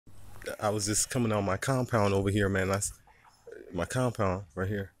I was just coming on my compound over here, man. My compound right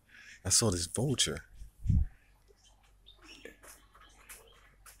here. I saw this vulture,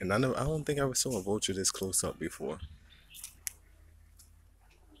 and I don't think I ever saw a vulture this close up before.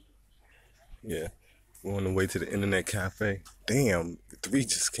 Yeah, we're on the way to the internet cafe. Damn, three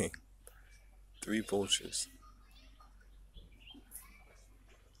just came. Three vultures.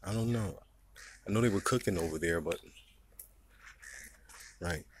 I don't know. I know they were cooking over there, but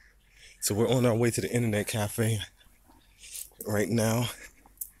right. So we're on our way to the internet cafe right now,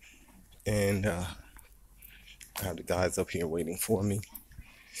 and I have the guys up here waiting for me.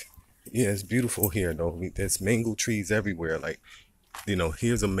 Yeah, it's beautiful here though. There's mango trees everywhere. Like,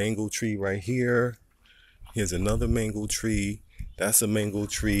 here's a mango tree right here. Here's another mango tree. That's a mango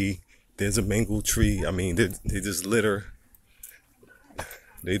tree. There's a mango tree. I mean, they just litter.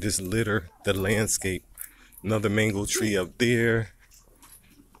 They just litter the landscape. Another mango tree up there.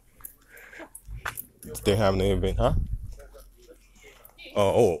 They're having an event, huh?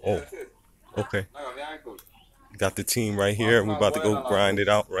 Oh. Okay. Got the team right here. We're about to go grind it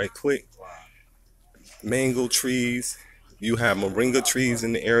out right quick. Mango trees. You have moringa trees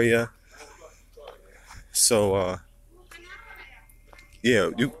in the area. So, yeah,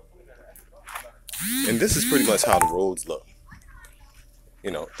 and this is pretty much how the roads look.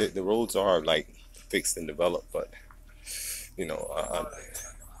 The roads are like fixed and developed, but we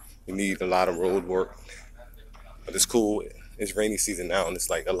need a lot of road work. But it's cool. It's rainy season now, and it's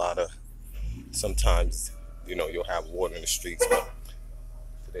like a lot of, sometimes, you'll have water in the streets, but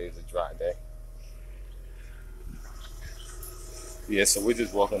today's a dry day. Yeah, so we're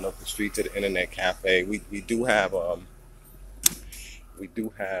just walking up the street to the internet cafe. We do have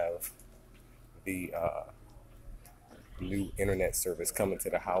the new internet service coming to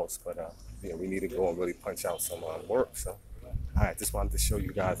the house, but yeah, we need to go and really punch out some work. So I just wanted to show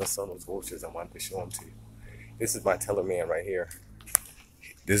you guys. I saw those vultures. I wanted to show them to you. This is my teller man right here.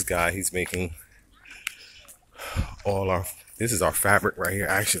 This guy, he's making this is our fabric right here,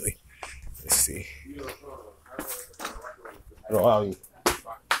 actually. Let's see.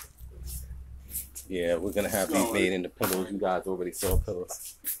 Yeah, we're gonna have these made into pillows. You guys already saw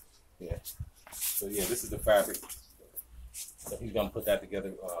pillows. Yeah. So yeah, this is the fabric. So he's gonna put that together.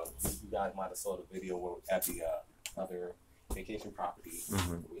 You guys might have saw the video where we have the other vacation property.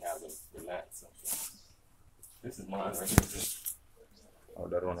 We have the mats. So this is mine right here. Oh,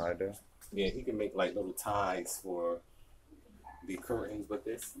 that one right there? Yeah, he can make like little ties for the curtains with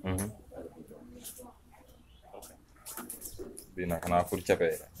this. Okay. Bina kana pour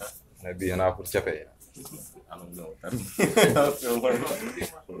chape. Na bina pour chape. I don't know what that means. I'm still learning.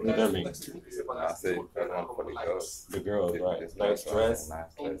 What does that mean? I say that one for the girls. The girls, right? Nice dress.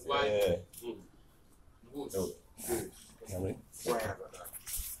 Nice dress. Yeah.